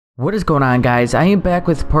What is going on, guys? I am back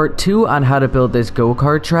with part 2 on how to build this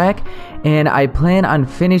go-kart track, and I plan on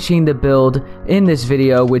finishing the build in this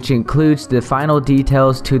video, which includes the final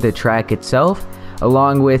details to the track itself,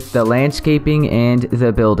 along with the landscaping and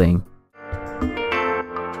the building.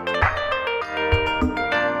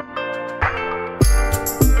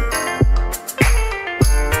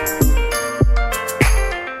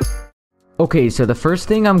 Okay, so the first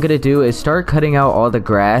thing I'm gonna do is start cutting out all the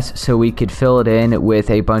grass so we could fill it in with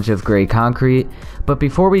a bunch of gray concrete. But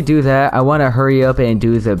before we do that, I want to hurry up and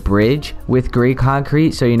do the bridge with gray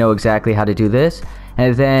concrete so you know exactly how to do this,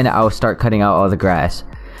 and then I'll start cutting out all the grass.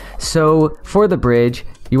 So for the bridge,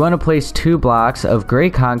 you want to place 2 blocks of gray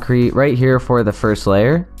concrete right here for the first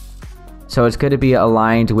layer. So it's going to be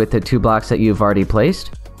aligned with the 2 blocks that you've already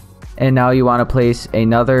placed. And now you want to place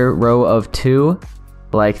another row of 2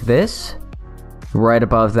 like this, right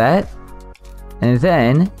above that, and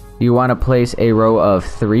then you want to place a row of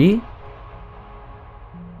 3.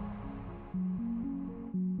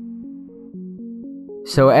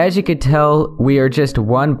 So as you can tell, we are just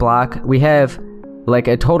 1 block. We have like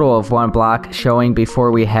a total of 1 block showing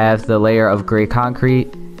before we have the layer of gray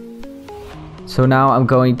concrete. So now I'm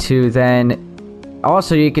going to then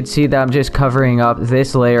also, you can see that I'm just covering up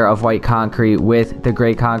this layer of white concrete with the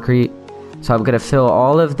gray concrete. So I'm going to fill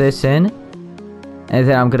all of this in. And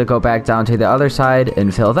then I'm going to go back down to the other side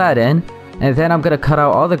and fill that in. And then I'm going to cut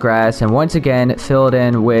out all the grass and once again fill it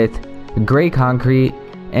in with gray concrete.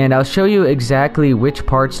 And I'll show you exactly which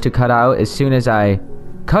parts to cut out as soon as I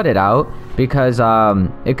cut it out. Because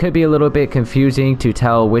it could be a little bit confusing to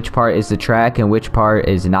tell which part is the track and which part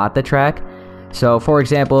is not the track. So for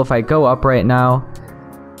example, if I go up right now,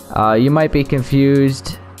 you might be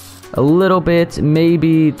confused a little bit.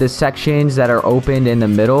 Maybe the sections that are opened in the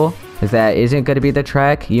middle, that isn't going to be the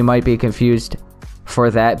track. You might be confused for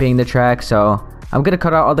that being the track. So I'm going to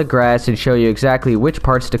cut out all the grass and show you exactly which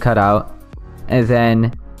parts to cut out, and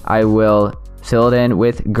then I will fill it in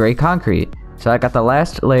with gray concrete. So I got the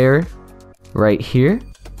last layer right here.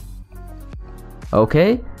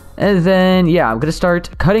 Okay, and then yeah, I'm going to start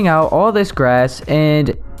cutting out all this grass,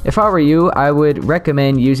 and if I were you, I would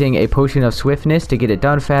recommend using a potion of swiftness to get it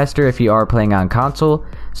done faster if you are playing on console.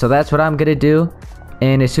 So that's what I'm going to do.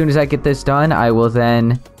 And as soon as I get this done, I will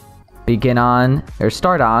then begin on, or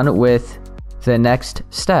start on, with the next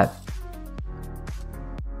step.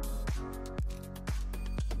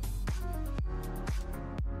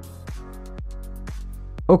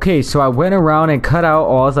 Okay, so I went around and cut out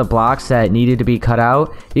all the blocks that needed to be cut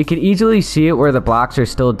out. You can easily see it where the blocks are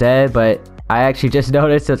still dead, but I actually just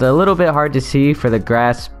noticed it's a little bit hard to see for the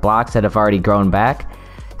grass blocks that have already grown back.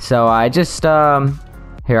 So I just,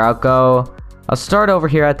 here I'll start over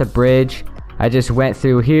here at the bridge. I just went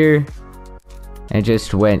through here and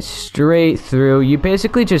just went straight through. You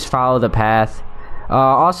basically just follow the path.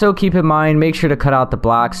 Also keep in mind, make sure to cut out the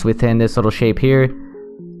blocks within this little shape here.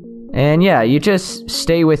 And yeah, you just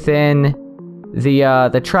stay within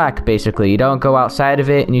the track basically. You don't go outside of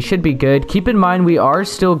it and you should be good. Keep in mind, we are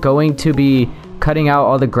still going to be cutting out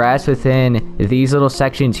all the grass within these little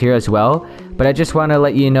sections here as well, but I just want to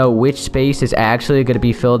let you know which space is actually going to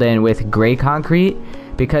be filled in with gray concrete,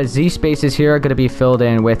 because these spaces here are going to be filled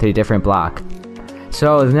in with a different block.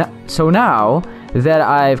 So now that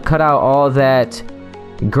I've cut out all that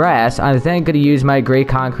grass, I'm then going to use my gray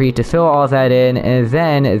concrete to fill all that in, and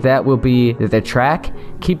then that will be the track.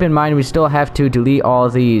 Keep in mind, we still have to delete all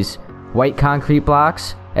these white concrete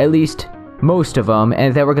blocks, at least most of them,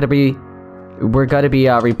 and then we're going to be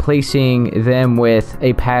replacing them with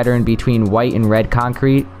a pattern between white and red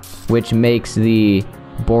concrete, which makes the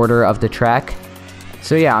border of the track.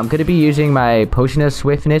 So yeah, I'm going to be using my potion of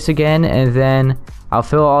swiftness again, and then I'll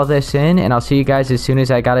fill all this in, and I'll see you guys as soon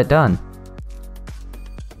as I got it done.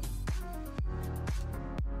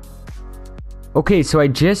 Okay, so I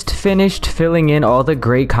just finished filling in all the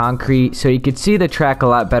gray concrete, so you can see the track a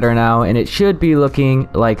lot better now, and it should be looking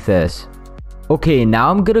like this. Okay, now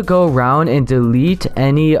I'm gonna go around and delete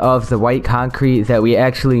any of the white concrete that we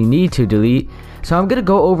actually need to delete. So I'm gonna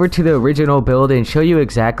go over to the original build and show you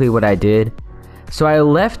exactly what I did. So I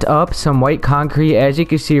left up some white concrete, as you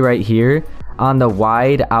can see right here, on the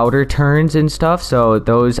wide outer turns and stuff. So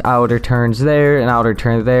those outer turns there, and outer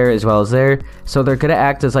turn there, as well as there. So they're gonna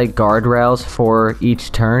act as like guardrails for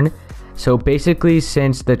each turn. So basically,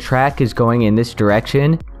 since the track is going in this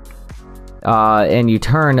direction, and you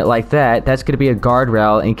turn like that, that's going to be a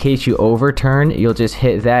guardrail. In case you overturn, you'll just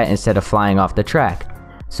hit that instead of flying off the track.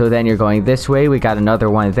 So then you're going this way. We got another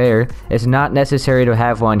one there. It's not necessary to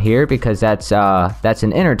have one here because that's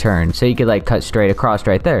an inner turn, so you could like cut straight across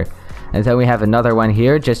right there. And then we have another one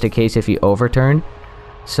here just in case if you overturn.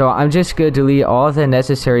 So I'm just going to delete all the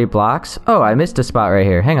necessary blocks. Oh, I missed a spot right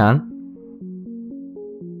here. Hang on.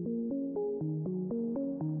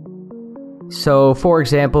 So for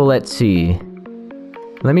example, let's see.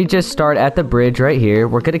 Let me just start at the bridge right here.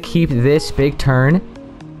 We're going to keep this big turn.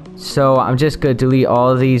 So I'm just going to delete all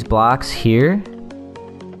of these blocks here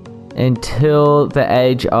until the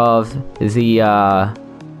edge of the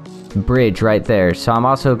bridge right there. So I'm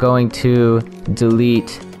also going to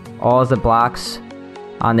delete all the blocks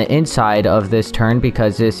on the inside of this turn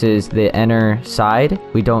because this is the inner side.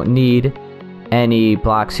 We don't need any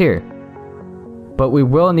blocks here. But we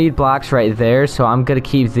will need blocks right there, so I'm going to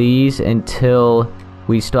keep these until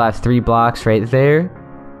we still have 3 blocks right there.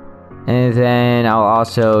 And then I'll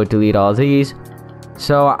also delete all these.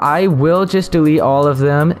 So I will just delete all of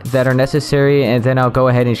them that are necessary, and then I'll go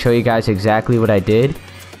ahead and show you guys exactly what I did.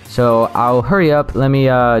 So I'll hurry up. Let me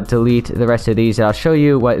delete the rest of these. I'll show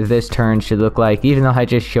you what this turn should look like, even though I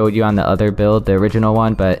just showed you on the other build, the original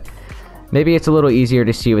one, but maybe it's a little easier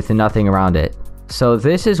to see with nothing around it. So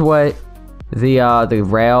this is what the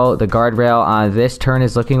guardrail on this turn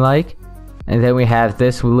is looking like. And then we have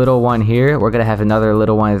this little one here. We're gonna have another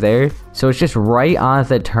little one there. So it's just right on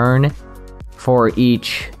the turn for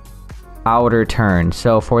each outer turn.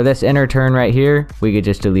 So for this inner turn right here, we could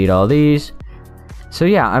just delete all these. So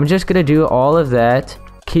yeah, I'm just gonna do all of that.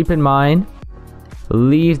 Keep in mind,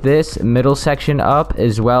 leave this middle section up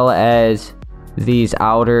as well as these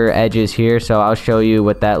outer edges here. So I'll show you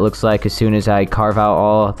what that looks like as soon as I carve out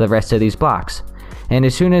all the rest of these blocks. And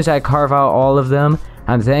as soon as I carve out all of them,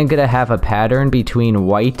 I'm then gonna have a pattern between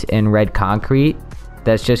white and red concrete.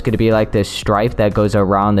 That's just gonna be like this stripe that goes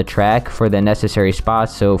around the track for the necessary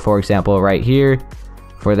spots. So for example, right here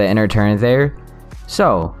for the inner turn there.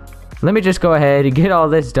 So let me just go ahead and get all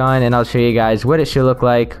this done, and I'll show you guys what it should look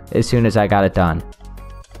like as soon as I got it done.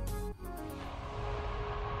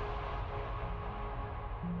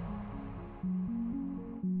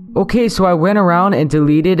 Okay, so I went around and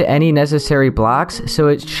deleted any necessary blocks, so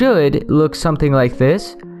it should look something like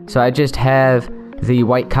this. So I just have the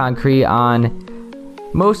white concrete on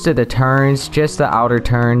most of the turns, just the outer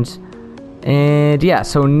turns. And yeah,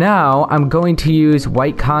 so now I'm going to use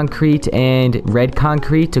white concrete and red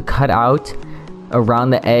concrete to cut out around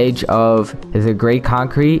the edge of the gray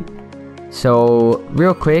concrete. So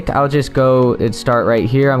real quick, I'll just go and start right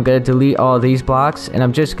here. I'm going to delete all these blocks, and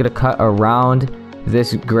I'm just going to cut around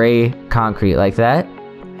this gray concrete like that.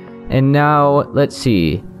 And now let's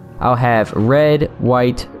see, I'll have red,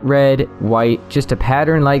 white, just a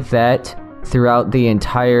pattern like that throughout the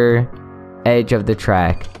entire edge of the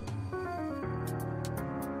track.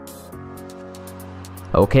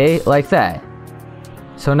 Okay, like that.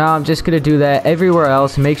 So now I'm just gonna do that everywhere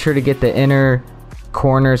else. Make sure to get the inner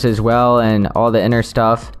corners as well and all the inner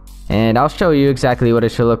stuff, and I'll show you exactly what it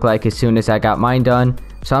should look like as soon as I got mine done.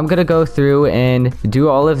 So I'm gonna go through and do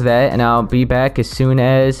all of that, and I'll be back as soon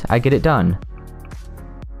as I get it done.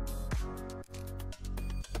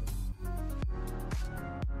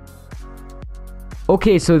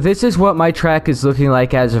 Okay, so this is what my track is looking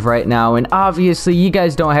like as of right now, and obviously you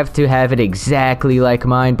guys don't have to have it exactly like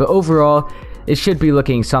mine, but overall it should be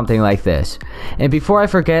looking something like this. And before I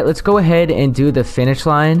forget, let's go ahead and do the finish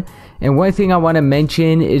line. And one thing I want to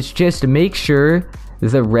mention is just make sure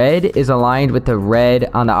the red is aligned with the red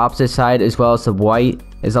on the opposite side, as well as the white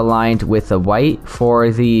is aligned with the white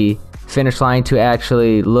for the finish line to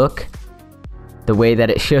actually look the way that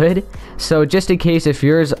it should. So just in case if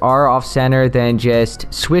yours are off center, then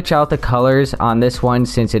just switch out the colors on this one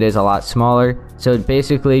since it is a lot smaller. So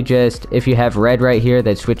basically just, if you have red right here,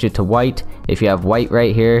 then switch it to white. If you have white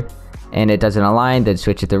right here and it doesn't align, then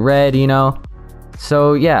switch it to red, you know.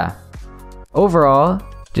 So yeah, overall,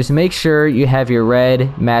 just make sure you have your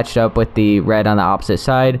red matched up with the red on the opposite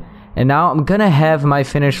side. And now I'm gonna have my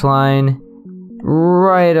finish line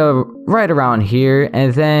right around here,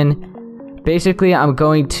 and then basically I'm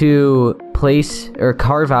going to place or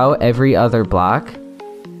carve out every other block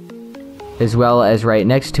as well as right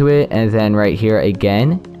next to it, and then right here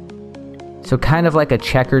again. So kind of like a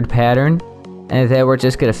checkered pattern, and then we're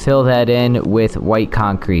just gonna fill that in with white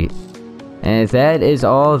concrete. And that is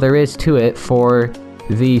all there is to it for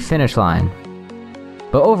the finish line.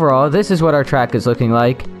 But overall, this is what our track is looking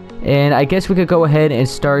like, and I guess we could go ahead and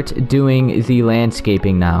start doing the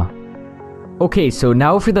landscaping now. Okay, so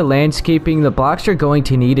now for the landscaping, the blocks you're going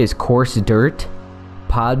to need is coarse dirt,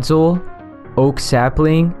 podzol, oak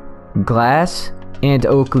sapling, glass, and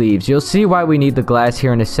oak leaves. You'll see why we need the glass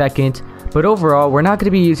here in a second, but overall we're not going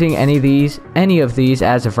to be using any of these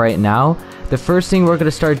as of right now. The first thing we're going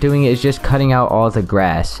to start doing is just cutting out all the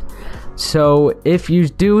grass. So if you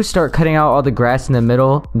do start cutting out all the grass in the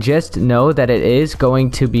middle, just know that it is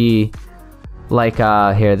going to be like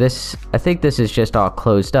here, this, I think this is just all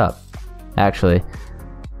closed up actually.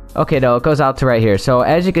 Okay, no, it goes out to right here. So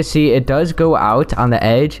as you can see, it does go out on the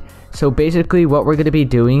edge. So basically what we're going to be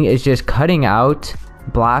doing is just cutting out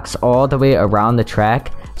blocks all the way around the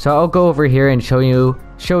track. So I'll go over here and show you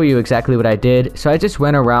exactly what I did. So I just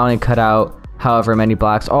went around and cut out however many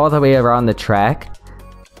blocks all the way around the track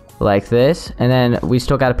like this, and then we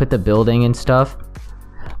still got to put the building and stuff.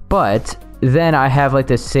 But then I have like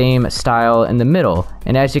the same style in the middle,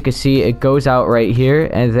 and as you can see, it goes out right here,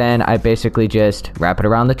 and then I basically just wrap it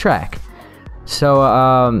around the track.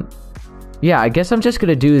 So yeah, I guess I'm just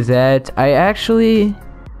gonna do that. I actually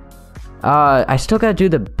I still gotta do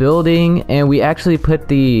the building, and we actually put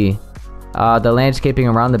the landscaping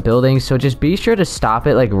around the building, so just be sure to stop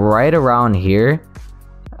it like right around here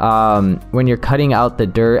when you're cutting out the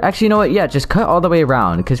dirt. Actually, you know what, yeah, just cut all the way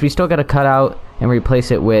around, because we still got to cut out and replace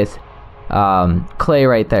it with clay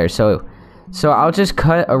right there. So I'll just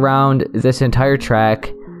cut around this entire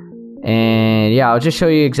track, and yeah, I'll just show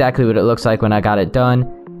you exactly what it looks like when I got it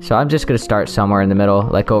done. So I'm just gonna start somewhere in the middle,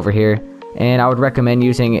 like over here, and I would recommend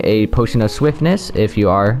using a potion of swiftness if you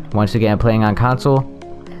are once again playing on console.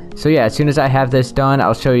 So yeah, as soon as I have this done,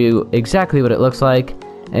 I'll show you exactly what it looks like,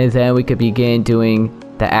 and then we could begin doing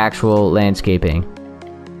the actual landscaping.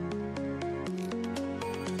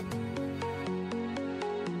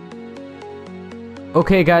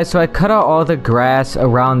 Okay guys, so I cut out all the grass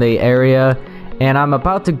around the area, and I'm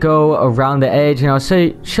about to go around the edge, and I'll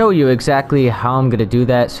show you exactly how I'm gonna do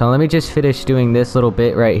that. So let me just finish doing this little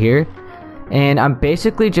bit right here, and I'm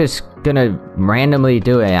basically just gonna randomly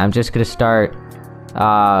do it. I'm just gonna start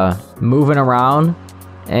moving around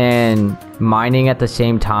and mining at the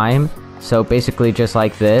same time. So basically just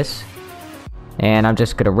like this, and I'm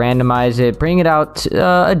just gonna randomize it, bring it out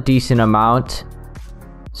to, a decent amount.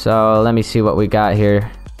 So let me see what we got here.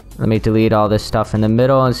 Let me delete all this stuff in the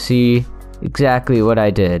middle and see exactly what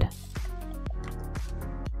I did.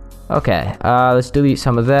 Okay, let's delete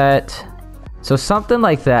some of that. So something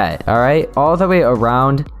like that, all right, all the way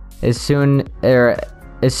around. As soon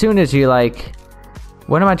as you like,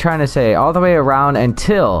 what am I trying to say? All the way around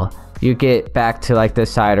until you get back to like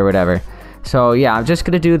this side or whatever. So yeah, I'm just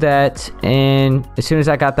gonna do that, and as soon as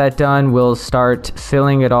I got that done, we'll start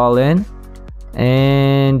filling it all in.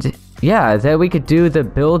 And yeah, then we could do the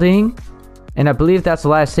building, and I believe that's the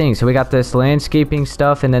last thing. So we got this landscaping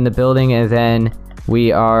stuff, and then the building, and then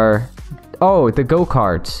we are, oh, the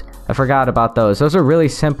go-karts, I forgot about those. Those are really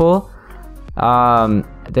simple.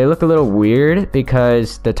 They look a little weird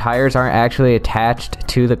because the tires aren't actually attached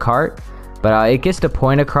to the cart, but it gets the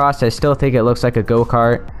point across. I still think it looks like a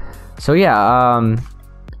go-kart. So yeah,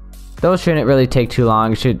 those shouldn't really take too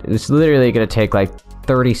long. It's literally gonna take like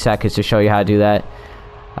 30 seconds to show you how to do that.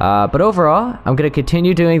 But overall, I'm gonna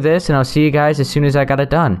continue doing this, and I'll see you guys as soon as I got it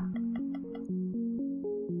done.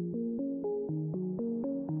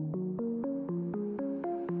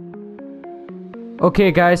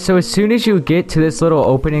 Okay guys, so as soon as you get to this little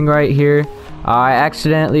opening right here, I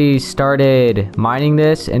accidentally started mining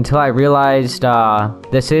this until I realized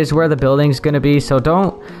this is where the building's gonna be. So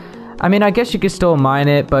I mean, I guess you could still mine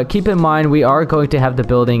it, but keep in mind we are going to have the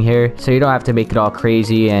building here, so you don't have to make it all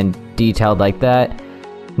crazy and detailed like that.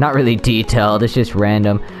 Not really detailed, it's just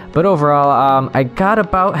random. But overall, I got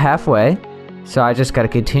about halfway, so I just got to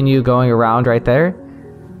continue going around right there.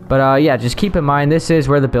 But yeah, just keep in mind this is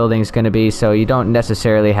where the building's going to be, so you don't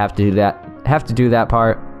necessarily have to do that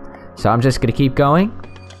part. So I'm just going to keep going.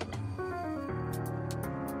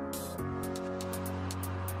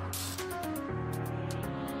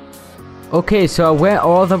 Okay, so I went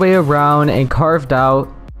all the way around and carved out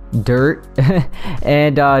dirt,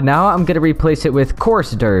 and now I'm gonna replace it with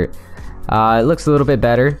coarse dirt. It looks a little bit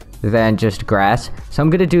better than just grass, so I'm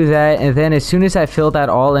gonna do that. And then as soon as I fill that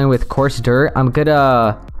all in with coarse dirt, I'm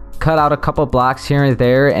gonna cut out a couple blocks here and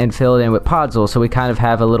there and fill it in with podzol, so we kind of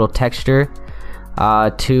have a little texture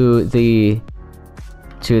to the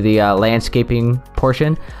landscaping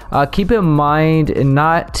portion. Keep in mind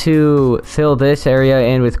not to fill this area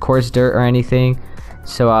in with coarse dirt or anything.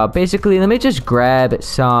 So basically, let me just grab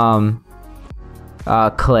some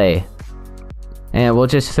clay, and we'll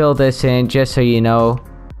just fill this in, just so you know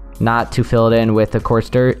not to fill it in with the coarse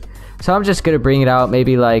dirt. So I'm just gonna bring it out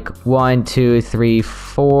maybe like 1, 2, 3,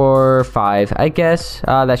 4, 5, I guess.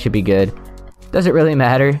 That should be good. Doesn't really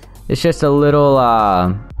matter, it's just a little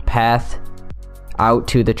path out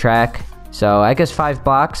to the track. So I guess 5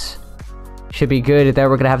 blocks should be good. There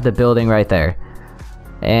we're gonna have the building right there.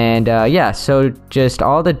 And yeah, so just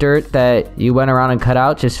all the dirt that you went around and cut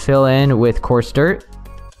out, just fill in with coarse dirt.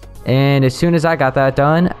 And as soon as I got that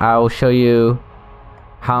done, I'll show you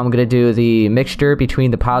how I'm gonna do the mixture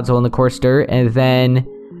between the podzol and the coarse dirt. And then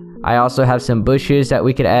I also have some bushes that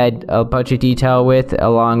we could add a bunch of detail with,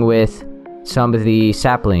 along with some of the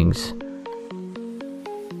saplings.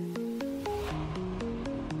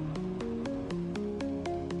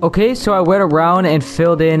 Okay, so I went around and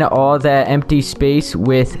filled in all that empty space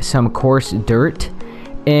with some coarse dirt.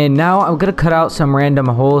 And now I'm gonna cut out some random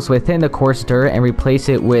holes within the coarse dirt and replace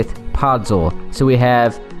it with podzol. So we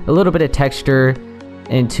have a little bit of texture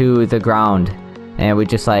into the ground. And we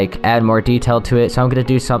just like add more detail to it. So I'm gonna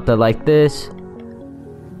do something like this.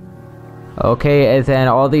 Okay, and then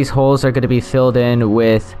all these holes are gonna be filled in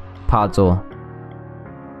with podzol.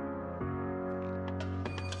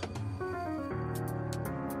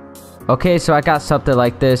 Okay, so I got something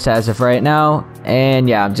like this as of right now. And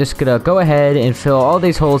yeah, I'm just gonna go ahead and fill all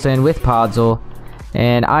these holes in with podzol.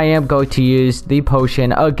 And I am going to use the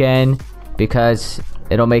potion again because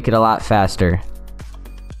it'll make it a lot faster.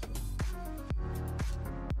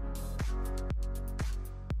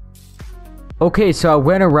 Okay, so I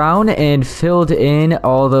went around and filled in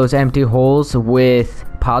all those empty holes with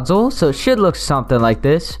podzol. So it should look something like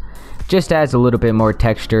this. Just adds a little bit more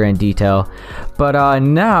texture and detail. But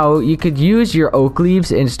now you could use your oak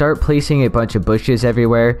leaves and start placing a bunch of bushes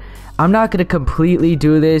everywhere. I'm not going to completely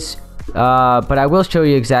do this, but I will show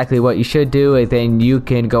you exactly what you should do, and then you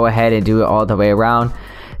can go ahead and do it all the way around.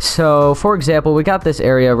 So for example, we got this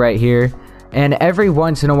area right here, and every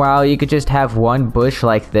once in a while you could just have one bush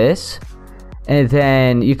like this, and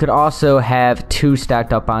then you could also have two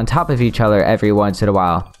stacked up on top of each other every once in a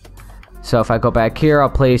while. So if I go back here,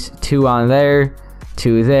 I'll place two on there,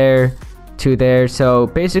 two there, two there. So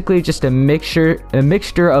basically just a mixture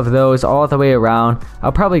of those all the way around.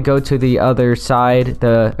 I'll probably go to the other side,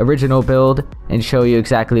 the original build, and show you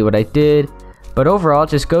exactly what I did. But overall,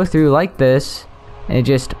 just go through like this and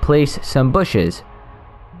just place some bushes.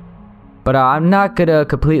 But I'm not gonna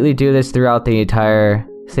completely do this throughout the entire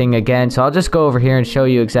thing again. So I'll just go over here and show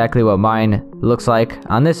you exactly what mine looks like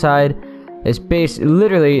on this side. It's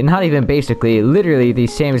literally, not even basically, literally the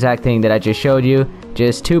same exact thing that I just showed you.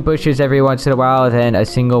 Just two bushes every once in a while, then a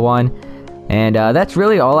single one. And that's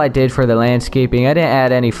really all I did for the landscaping. I didn't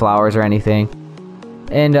add any flowers or anything.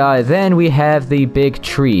 And then we have the big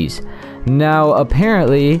trees. Now,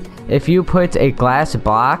 apparently, if you put a glass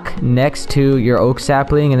block next to your oak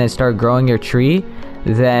sapling and then start growing your tree,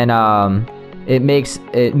 then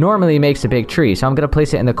it normally makes a big tree. So I'm going to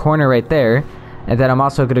place it in the corner right there. And then I'm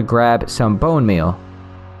also going to grab some bone meal.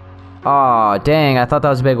 Aw, dang, I thought that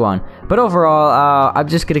was a big one. But overall, I'm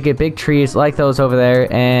just going to get big trees like those over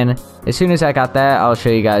there. And as soon as I got that, I'll show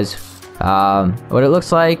you guys what it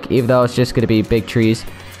looks like, even though it's just going to be big trees.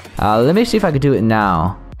 Let me see if I can do it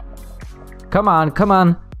now. Come on, come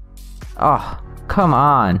on. Oh, come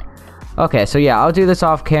on. Okay, so yeah, I'll do this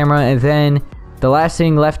off camera. And then the last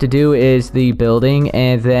thing left to do is the building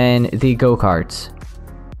and then the go-karts.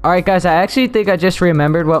 Alright guys, I actually think I just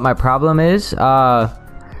remembered what my problem is.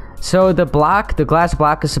 So the glass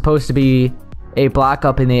block is supposed to be a block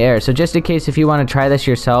up in the air. So just in case if you want to try this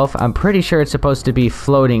yourself, I'm pretty sure it's supposed to be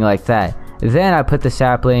floating like that. Then I put the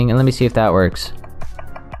sapling, and let me see if that works.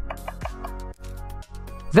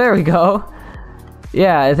 There we go.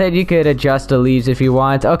 Yeah, then you could adjust the leaves if you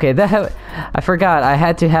want. Okay, I forgot, I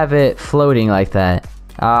had to have it floating like that.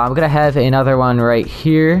 I'm gonna have another one right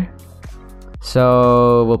here.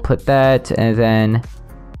 So we'll put that, and then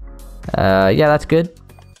yeah, that's good.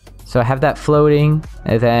 So I have that floating,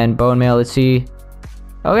 and then bone meal. Let's see.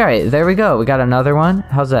 Okay, there we go. We got another one.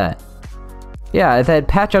 How's that? Yeah, then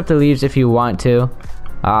patch up the leaves if you want to.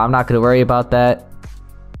 I'm not gonna worry about that.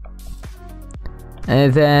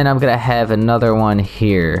 And then I'm gonna have another one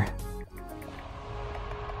here.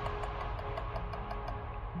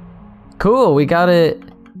 Cool, we got it.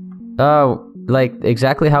 Like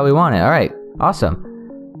exactly how we want it. All right.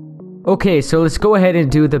 Awesome. Okay, so let's go ahead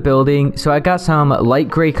and do the building. So I got some light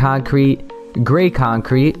gray concrete,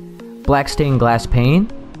 black stained glass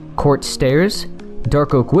pane, quartz stairs,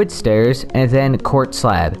 dark oak wood stairs, and then quartz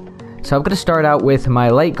slab. So I'm going to start out with my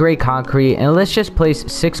light gray concrete, and let's just place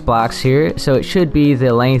 6 blocks here. So it should be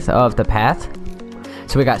the length of the path.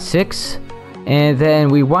 So we got 6, and then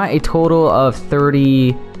we want a total of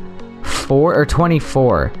 34 or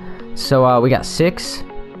 24. So we got 6,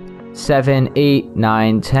 7, 8,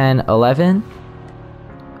 9, 10, 11,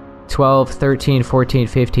 12, 13, 14,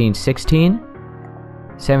 15, 16,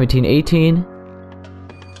 17, 18,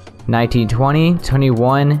 19, 20,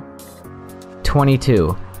 21,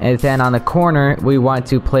 22. And then on the corner, we want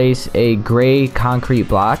to place a gray concrete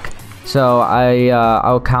block. So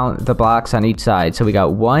I'll count the blocks on each side. So we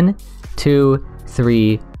got 1, 2,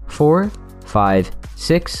 3, 4, 5,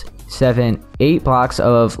 6, 7, 8 blocks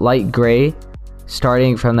of light gray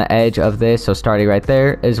starting from the edge of this. So starting right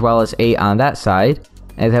there, as well as 8 on that side.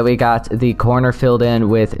 And then we got the corner filled in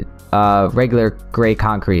with regular gray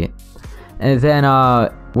concrete. And then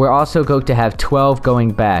we're also going to have 12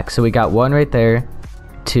 going back. So we got 1 right there,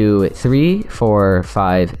 2, 3, 4,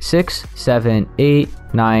 5, 6, 7, 8,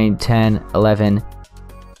 9, 10, 11.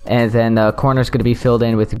 And then the corner is going to be filled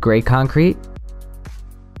in with gray concrete.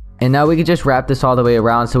 And now we can just wrap this all the way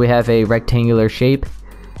around so we have a rectangular shape.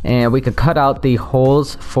 And we could cut out the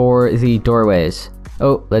holes for the doorways.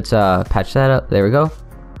 Oh, let's patch that up. There we go.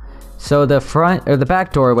 So the front or the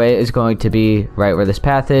back doorway is going to be right where this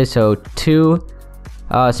path is. So 2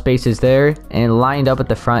 spaces there and lined up at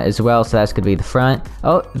the front as well. So that's going to be the front.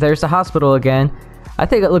 Oh, there's the hospital again. I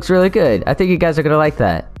think it looks really good. I think you guys are going to like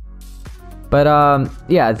that. But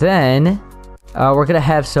yeah, then we're going to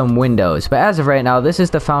have some windows. But as of right now, this is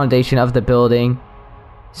the foundation of the building.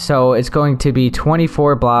 So it's going to be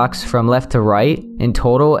 24 blocks from left to right in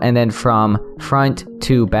total. And then from front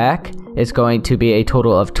to back, it's going to be a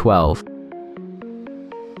total of 12.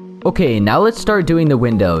 Okay, now let's start doing the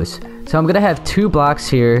windows. So I'm going to have 2 blocks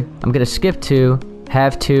here. I'm going to skip 2,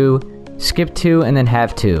 have 2, skip 2, and then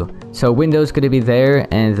have 2. So windows going to be there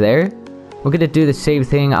and there. We're going to do the same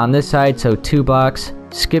thing on this side. So 2 blocks,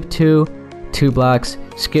 skip 2, 2 blocks,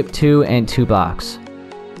 skip 2, and 2 blocks.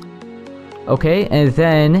 Okay, and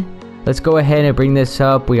then let's go ahead and bring this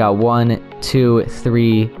up. We got 1, 2,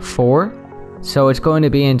 3, 4. So it's going to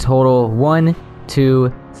be in total 1,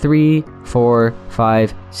 2, 3, 4,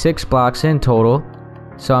 5, 6 blocks in total.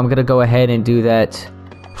 So I'm going to go ahead and do that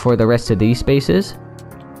for the rest of these spaces.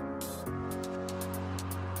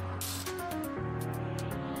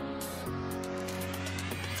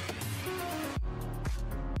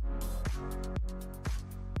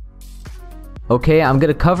 Okay, I'm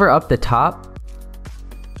going to cover up the top.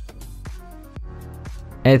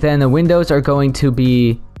 And then the windows are going to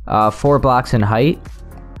be 4 blocks in height.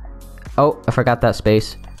 Oh, I forgot that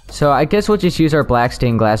space. So I guess we'll just use our black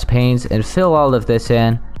stained glass panes and fill all of this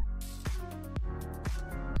in.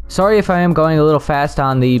 Sorry if I am going a little fast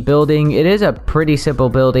on the building. It is a pretty simple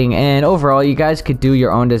building, and overall you guys could do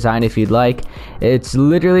your own design if you'd like. It's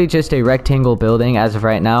literally just a rectangle building as of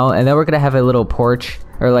right now, and then we're gonna have a little porch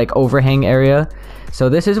or like overhang area. So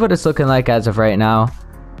this is what it's looking like as of right now.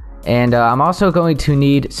 And I'm also going to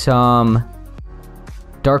need some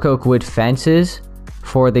dark oak wood fences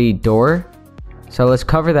for the door. So let's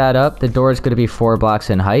cover that up. The door is going to be 4 blocks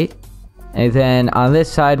in height. And then on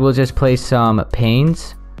this side, we'll just place some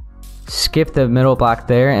panes. Skip the middle block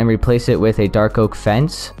there and replace it with a dark oak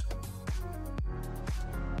fence.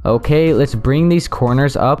 Okay, let's bring these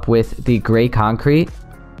corners up with the gray concrete.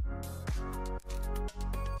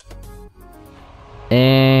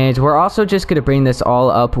 And we're also just going to bring this all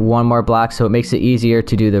up 1 more block so it makes it easier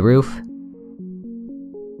to do the roof.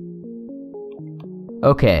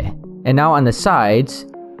 Okay, and now on the sides,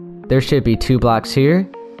 there should be 2 blocks here.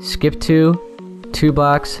 Skip 2, 2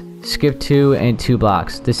 blocks, skip 2, and 2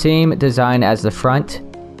 blocks. The same design as the front.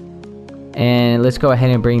 And let's go ahead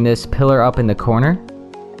and bring this pillar up in the corner.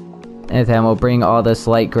 And then we'll bring all this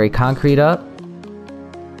light gray concrete up.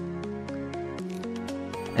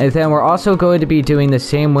 And then we're also going to be doing the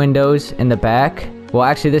same windows in the back. Well,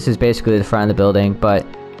 actually, this is basically the front of the building, but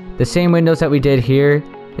the same windows that we did here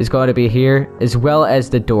is going to be here, as well as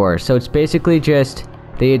the door. So it's basically just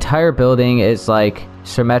the entire building is like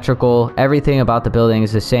symmetrical. Everything about the building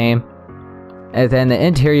is the same. And then the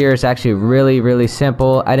interior is actually really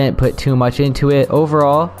simple. I didn't put too much into it.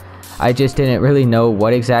 Overall, I just didn't really know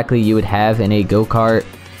what exactly you would have in a go-kart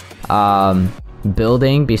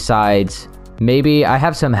building besides maybe I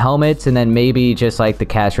have some helmets and then maybe just like the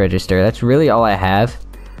cash register. That's really all I have.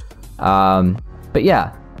 But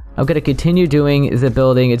yeah, I'm going to continue doing the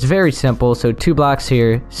building. It's very simple. So 2 blocks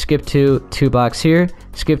here, skip 2, 2 blocks here,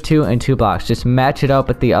 skip 2, and 2 blocks. Just match it up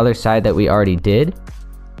with the other side that we already did.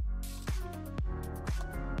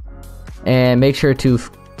 And make sure to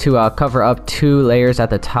cover up 2 layers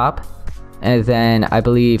at the top. And then I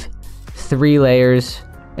believe 3 layers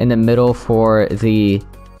in the middle for the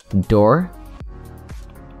door.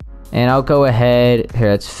 And I'll go ahead,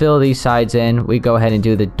 here, let's fill these sides in. We go ahead and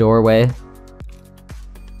do the doorway.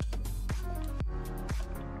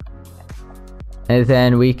 And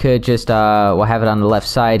then we could just, we'll have it on the left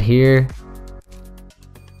side here.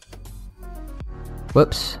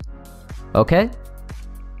 Whoops. Okay.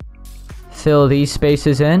 Fill these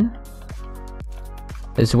spaces in.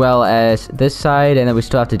 as well as this side, and then we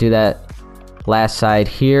still have to do that last side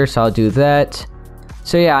here, so I'll do that.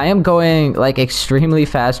 So yeah, I am going like extremely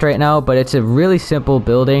fast right now, but it's a really simple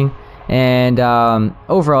building, and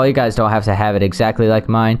overall you guys don't have to have it exactly like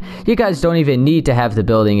mine. You guys don't even need to have the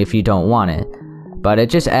building if you don't want it, but it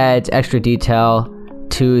just adds extra detail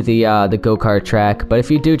to the go-kart track. But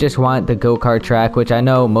if you do just want the go-kart track, which I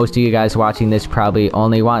know most of you guys watching this probably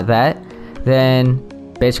only want that, then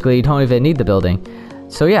basically you don't even need the building.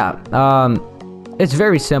 So yeah, it's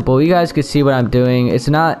very simple. You guys can see what I'm doing. It's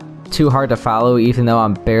not too hard to follow, even though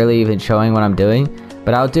I'm barely even showing what I'm doing,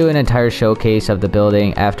 but I'll do an entire showcase of the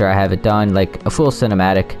building after I have it done, like a full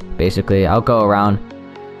cinematic. Basically I'll go around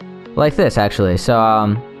like this actually.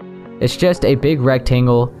 So it's just a big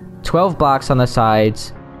rectangle, 12 blocks on the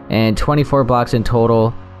sides and 24 blocks in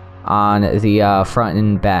total on the front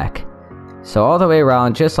and back. So all the way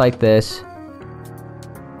around just like this.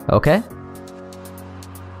 Okay,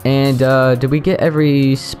 and did we get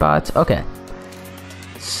every spot? Okay,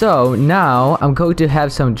 so now I'm going to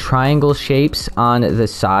have some triangle shapes on the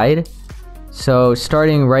side. So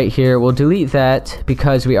starting right here, we'll delete that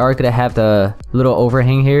because we are going to have the little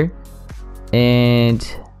overhang here. And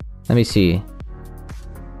let me see.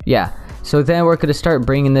 Yeah, so then we're going to start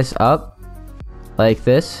bringing this up like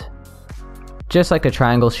this, just like a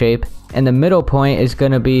triangle shape, and the middle point is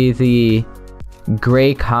going to be the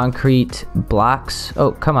gray concrete blocks.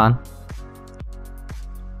 Oh, come on.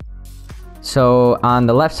 So on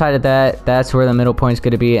the left side of that, that's where the middle point is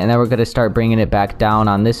going to be, and then we're going to start bringing it back down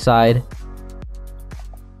on this side.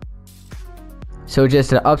 So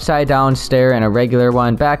just an upside down stair and a regular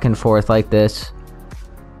one, back and forth like this.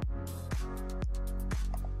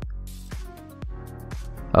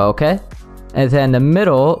 Okay, and then the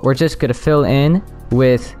middle we're just going to fill in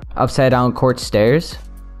with upside down quartz stairs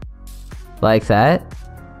like that,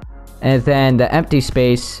 and then the empty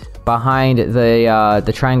space behind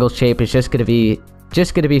the triangle shape is just gonna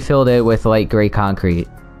be filled in with light gray concrete.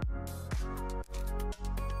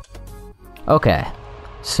 Okay,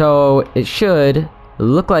 so it should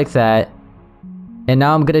look like that, and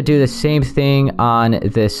now I'm gonna do the same thing on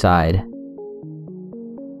this side.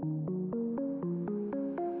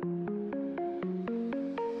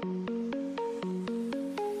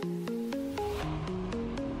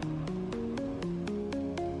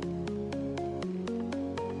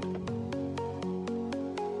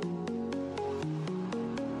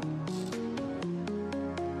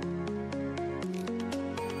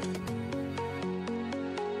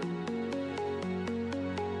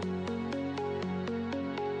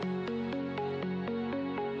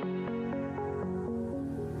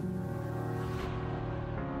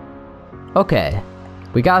 Okay,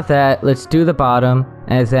 we got that. Let's do the bottom,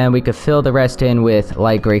 and then we could fill the rest in with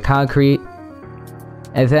light gray concrete,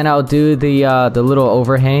 and then I'll do the little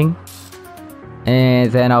overhang, and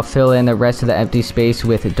then I'll fill in the rest of the empty space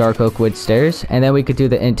with dark oak wood stairs, and then we could do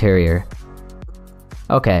the interior.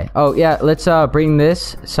 Okay, oh yeah, let's bring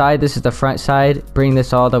this side, this is the front side, bring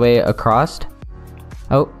this all the way across.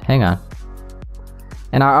 Oh, hang on.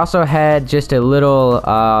 And I also had just a little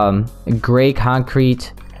gray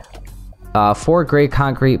concrete, 4 gray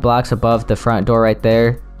concrete blocks above the front door right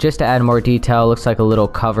there, just to add more detail. Looks like a little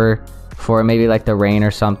cover for maybe like the rain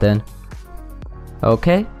or something.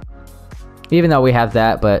 Okay, even though we have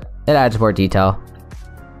that, but it adds more detail.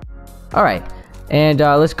 All right, and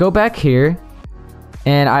let's go back here,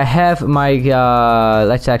 and I have my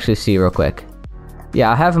let's actually see real quick.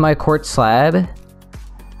 Yeah, I have my quartz slab.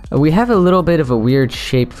 We have a little bit of a weird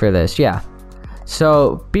shape for this. Yeah,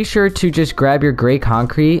 so be sure to just grab your gray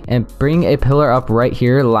concrete and bring a pillar up right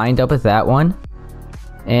here lined up with that one,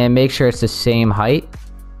 and make sure it's the same height.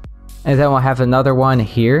 And then we'll have another one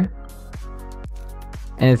here,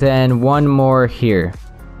 and then one more here.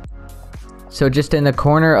 So just in the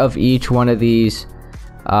corner of each one of these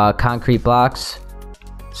concrete blocks.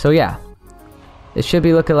 So yeah, it should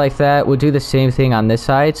be looking like that. We'll do the same thing on this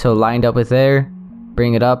side, so lined up with there,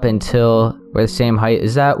 bring it up until we're the same height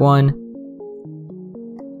as that one.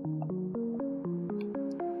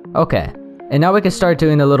 Okay, and now we can start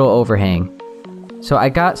doing the little overhang. So I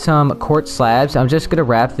got some quartz slabs. I'm just gonna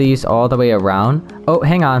wrap these all the way around. Oh,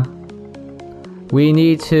 hang on. We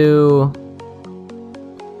need to...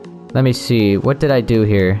 Let me see. What did I do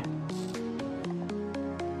here?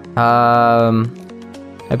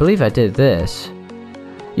 I believe I did this.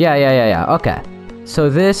 Yeah. Okay. So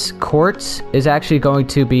this quartz is actually going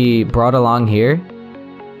to be brought along here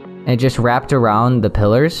and just wrapped around the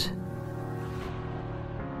pillars.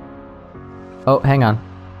 Oh, hang on.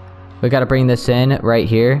 We gotta bring this in right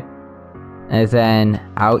here, and then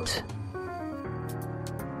out,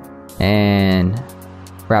 and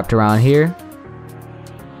wrapped around here.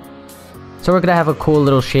 So we're gonna have a cool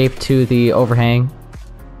little shape to the overhang.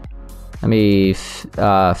 Let me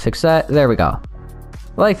fix that. There we go.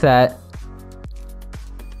 Like that.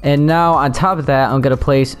 And now on top of that, I'm gonna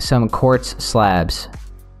place some quartz slabs.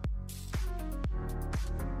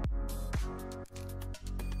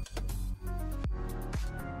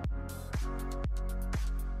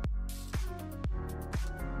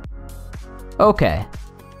 Okay.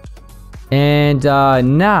 And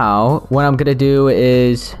now what I'm gonna do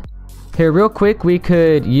is, here real quick, we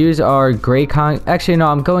could use our gray actually no,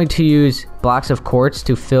 I'm going to use blocks of quartz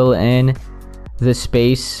to fill in the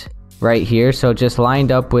space right here. So just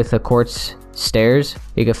lined up with the quartz stairs,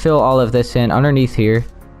 you can fill all of this in underneath here.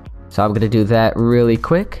 So I'm gonna do that really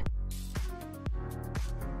quick.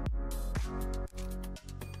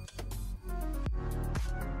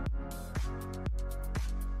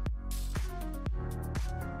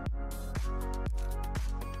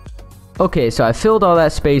 Okay, so I filled all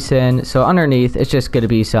that space in, so underneath it's just gonna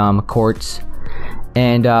be some quartz.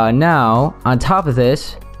 And now on top of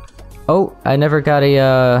this, oh, I never got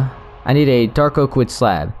a I need a dark oak wood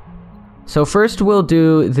slab. So first we'll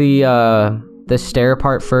do the stair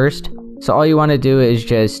part first. So all you want to do is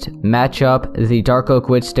just match up the dark oak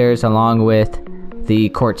wood stairs along with the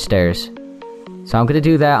quartz stairs. So I'm gonna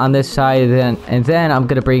do that on this side, and then I'm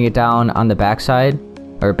gonna bring it down on the back side,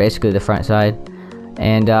 or basically the front side.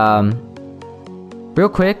 And real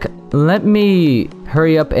quick, let me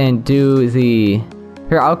hurry up and do the...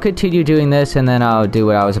 Here, I'll continue doing this and then I'll do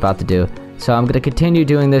what I was about to do. So I'm going to continue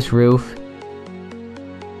doing this roof.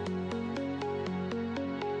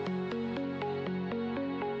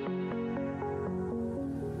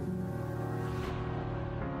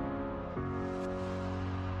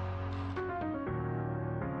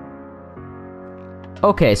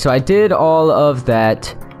 Okay, so I did all of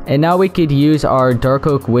that. And now we could use our dark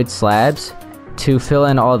oak wood slabs to fill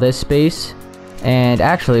in all this space. And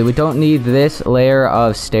actually, we don't need this layer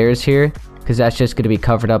of stairs here, because that's just going to be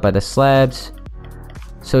covered up by the slabs.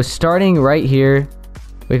 So starting right here,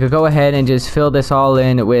 we could go ahead and just fill this all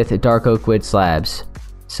in with dark oak wood slabs.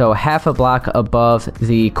 So half a block above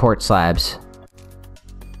the quartz slabs.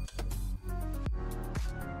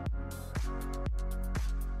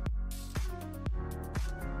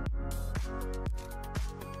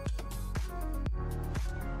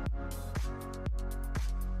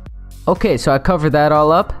 Okay, so I covered that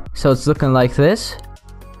all up, so it's looking like this.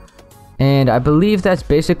 And I believe that's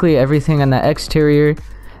basically everything on the exterior.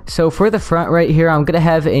 So for the front right here, I'm gonna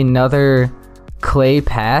have another clay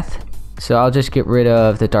path. So I'll just get rid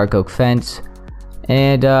of the dark oak fence.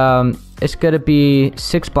 And it's gonna be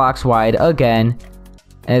 6 blocks wide again.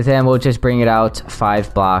 And then we'll just bring it out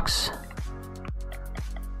 5 blocks.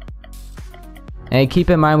 And keep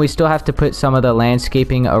in mind, we still have to put some of the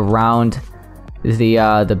landscaping around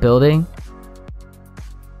the building.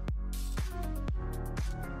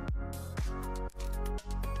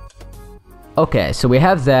 Okay, so we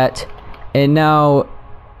have that. And now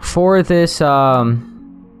for this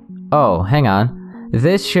oh, hang on,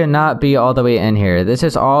 this should not be all the way in here. This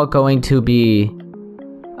is all going to be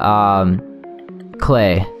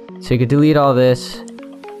clay, so you could delete all this.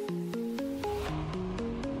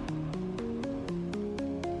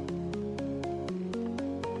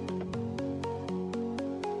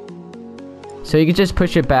 So you could just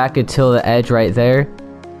push it back until the edge right there.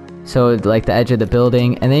 So like the edge of the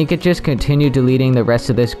building. And then you could just continue deleting the rest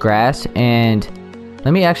of this grass. And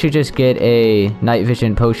let me actually just get a night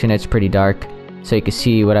vision potion. It's pretty dark, so you can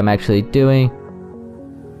see what I'm actually doing.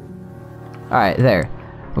 Alright, there.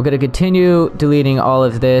 We're going to continue deleting all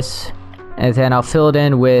of this. And then I'll fill it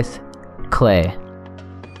in with clay.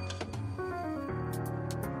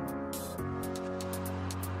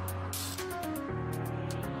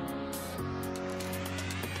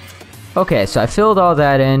 Okay, so I filled all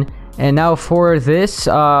that in, and now for this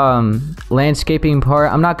landscaping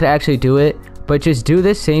part, I'm not going to actually do it, but just do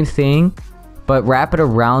the same thing, but wrap it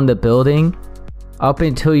around the building up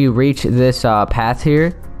until you reach this path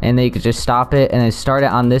here, and then you can just stop it, and then start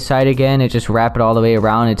it on this side again, and just wrap it all the way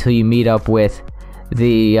around until you meet up with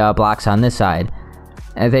the blocks on this side.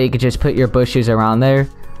 And then you can just put your bushes around there.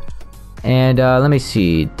 And let me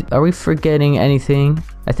see, are we forgetting anything?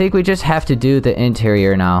 I think we just have to do the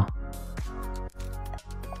interior now.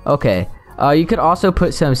 Okay, you could also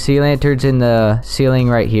put some sea lanterns in the ceiling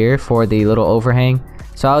right here for the little overhang.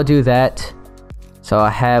 So I'll do that. So I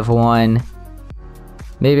have one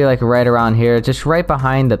maybe like right around here, just right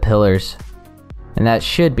behind the pillars. And that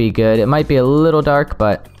should be good. It might be a little dark,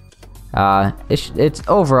 but it's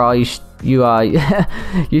overall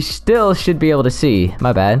you still should be able to see.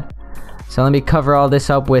 My bad. So let me cover all this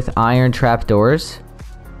up with iron trapdoors.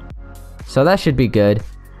 So that should be good.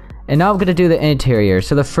 And now I'm going to do the interior.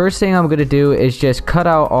 So the first thing I'm going to do is just cut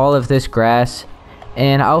out all of this grass.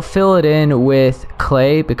 And I'll fill it in with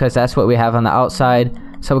clay because that's what we have on the outside.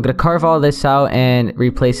 So I'm going to carve all this out and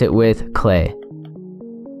replace it with clay.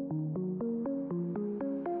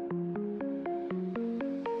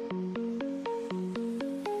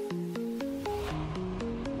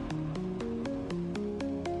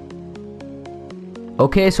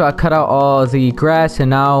 Okay, so I cut out all the grass and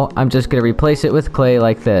now I'm just going to replace it with clay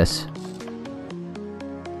like this.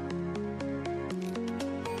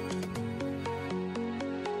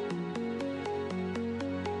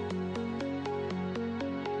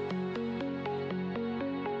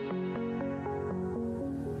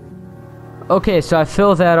 Okay, so I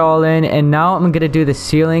filled that all in and now I'm going to do the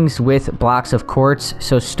ceilings with blocks of quartz.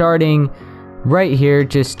 So starting right here,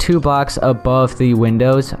 just 2 blocks above the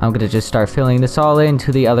windows, I'm going to just start filling this all in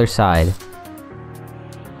to the other side.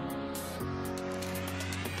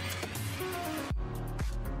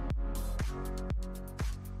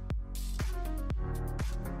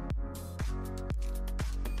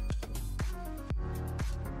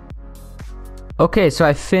 Okay, so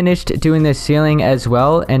I finished doing the ceiling as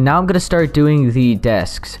well, and now I'm going to start doing the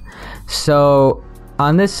desks. So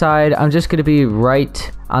on this side, I'm just going to be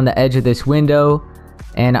right on the edge of this window,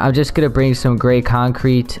 and I'm just going to bring some gray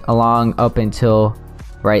concrete along up until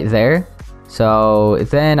right there. So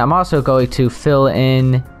then I'm also going to fill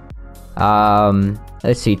in,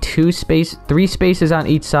 let's see, 3 spaces on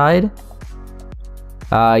each side.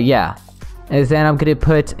 Yeah. And then I'm going to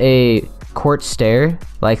put a quartz stair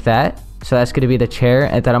like that. So that's going to be the chair,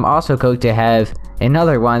 and then I'm also going to have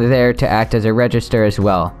another one there to act as a register as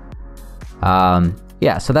well.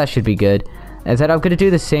 Yeah, so that should be good. And then I'm going to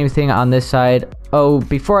do the same thing on this side. Oh,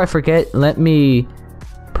 before I forget, let me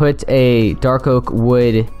put a dark oak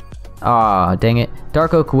wood, dang it,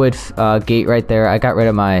 dark oak wood gate right there. I got rid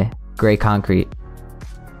of my gray concrete.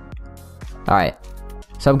 Alright,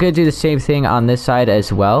 so I'm going to do the same thing on this side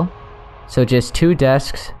as well. So just 2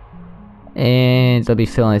 desks. And they'll be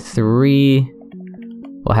filling 3.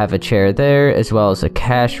 We'll have a chair there as well as a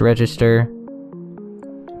cash register.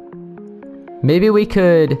 Maybe we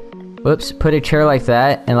could, whoops, put a chair like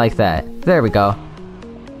that and like that. There we go.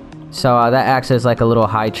 So that acts as like a little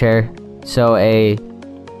high chair. So a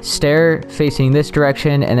stair facing this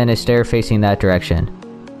direction and then a stair facing that direction.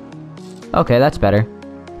 Okay, that's better.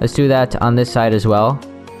 Let's do that on this side as well.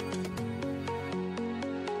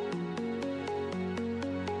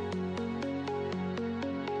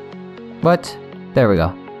 But there we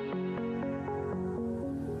go.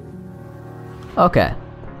 Okay,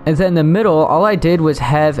 and then the middle, all I did was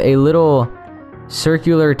have a little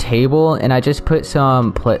circular table, and I just put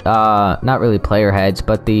some not really player heads,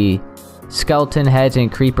 but the skeleton heads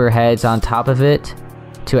and creeper heads on top of it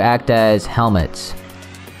to act as helmets.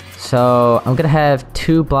 So I'm gonna have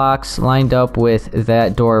 2 blocks lined up with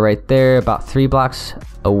that door right there, about 3 blocks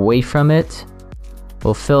away from it.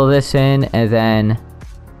 We'll fill this in, and then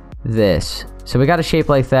this. So we got a shape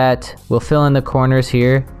like that. We'll fill in the corners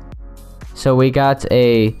here. So we got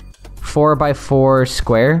a 4x4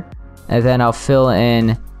 square, and then I'll fill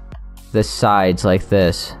in the sides like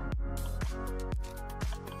this.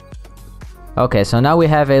 Okay, so now we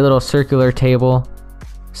have a little circular table,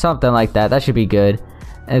 something like that. That should be good.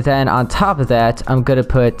 And then on top of that, I'm gonna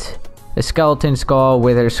put a skeleton skull,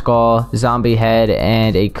 wither skull, zombie head,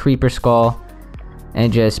 and a creeper skull,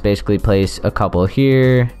 and just basically place a couple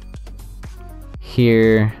here,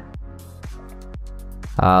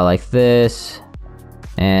 like this,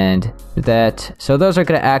 and that. So those are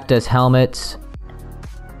going to act as helmets,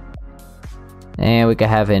 and we could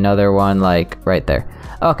have another one like right there.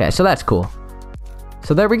 Okay, so that's cool.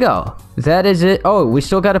 So there we go. That is it. Oh, we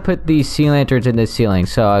still got to put these sea lanterns in the ceiling.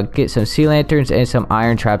 So I'll get some sea lanterns and some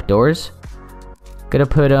iron trap doors. Gonna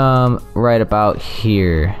put them right about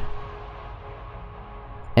here.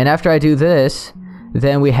 And after I do this,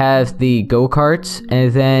 then we have the go-karts,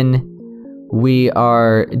 and then we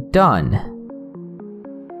are done.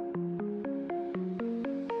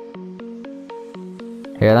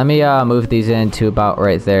 Here, let me move these into about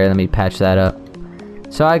right there. Let me patch that up.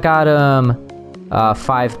 So I got them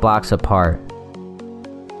 5 blocks apart.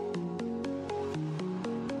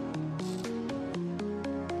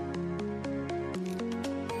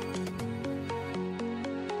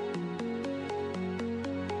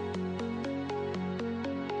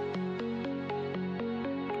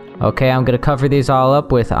 Okay, I'm gonna cover these all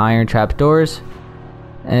up with iron trap doors,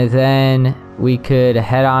 and then we could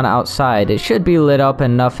head on outside. It should be lit up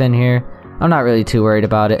enough in here. I'm not really too worried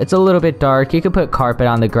about it. It's a little bit dark. You could put carpet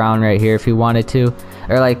on the ground right here if you wanted to.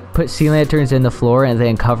 Or like put sea lanterns in the floor and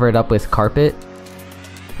then cover it up with carpet.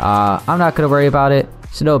 I'm not going to worry about it.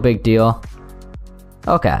 It's no big deal.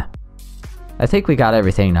 Okay. I think we got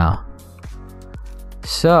everything now.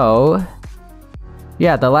 So,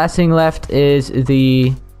 yeah, the last thing left is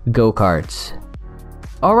the go-karts.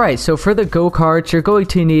 Alright, so for the go-karts, you're going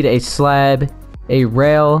to need a slab, a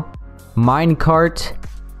rail, minecart,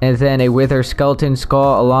 and then a wither skeleton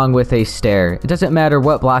skull along with a stair. It doesn't matter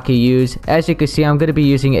what block you use. As you can see, I'm going to be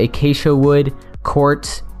using acacia wood,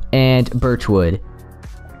 quartz, and birch wood.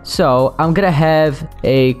 So I'm going to have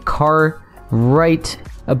a car right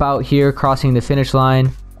about here crossing the finish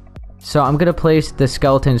line. So I'm going to place the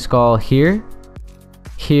skeleton skull here,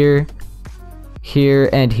 here, here,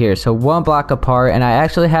 and here. So one block apart, and I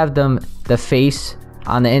actually have them the face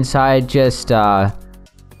on the inside just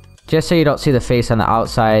so you don't see the face on the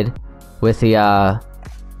outside with the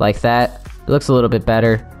like that. It looks a little bit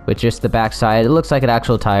better with just the back side. It looks like an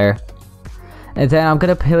actual tire. And then I'm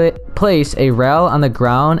gonna place a rail on the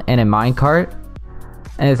ground and a minecart.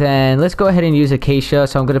 And then let's go ahead and use acacia.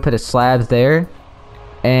 So I'm gonna put a slab there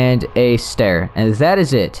and a stair, and that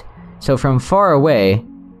is it. So from far away,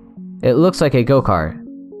 it looks like a go-kart.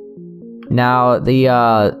 Now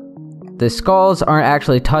the skulls aren't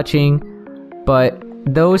actually touching, but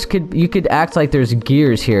those you could act like there's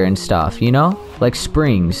gears here and stuff, you know, like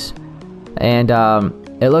springs. And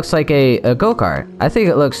it looks like a go-kart. I think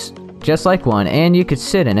it looks just like one, and you could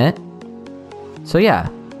sit in it. So yeah,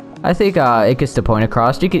 I think it gets the point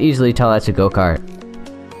across. You could easily tell that's a go-kart.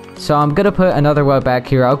 So I'm gonna put another one back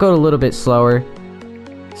here. I'll go a little bit slower.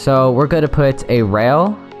 So we're gonna put a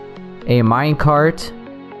rail, a minecart,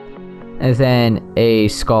 and then a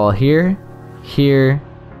skull here, here,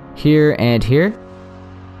 here, and here.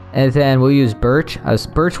 And then we'll use a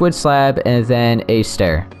birchwood slab, and then a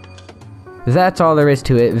stair. That's all there is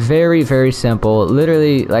to it. Very, very simple.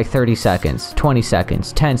 Literally like 30 seconds, 20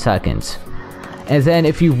 seconds, 10 seconds. And then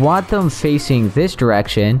if you want them facing this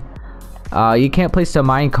direction, you can't place the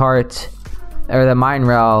minecart or the mine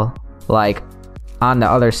rail like on the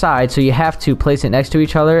other side. So you have to place it next to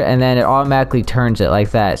each other, and then it automatically turns it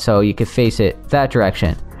like that. So you can face it that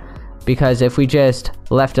direction. Because if we just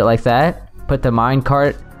left it like that, put the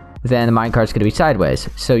minecart, then the minecart's going to be sideways.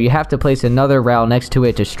 So you have to place another rail next to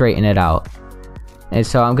it to straighten it out. And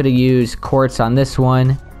so I'm going to use quartz on this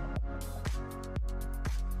one.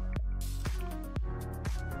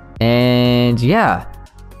 And yeah,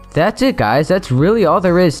 that's it, guys. That's really all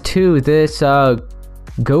there is to this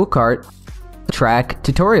go-kart track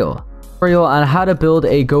tutorial on how to build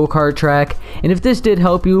a go-kart track. And if this did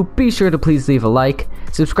help you, be sure to please leave a like,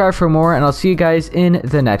 subscribe for more, and I'll see you guys in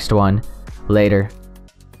the next one. Later.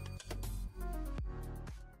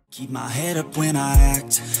 Keep my head up when I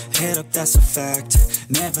act, head up, that's a fact.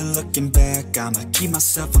 Never looking back, I'ma keep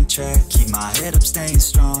myself on track. Keep my head up, staying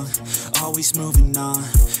strong, always moving on.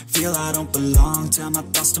 Feel I don't belong, tell my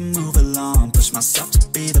thoughts to move along. Push myself to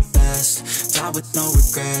be the best, die with no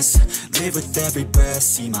regrets. Live with every breath,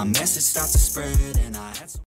 see my message start to spread. And I had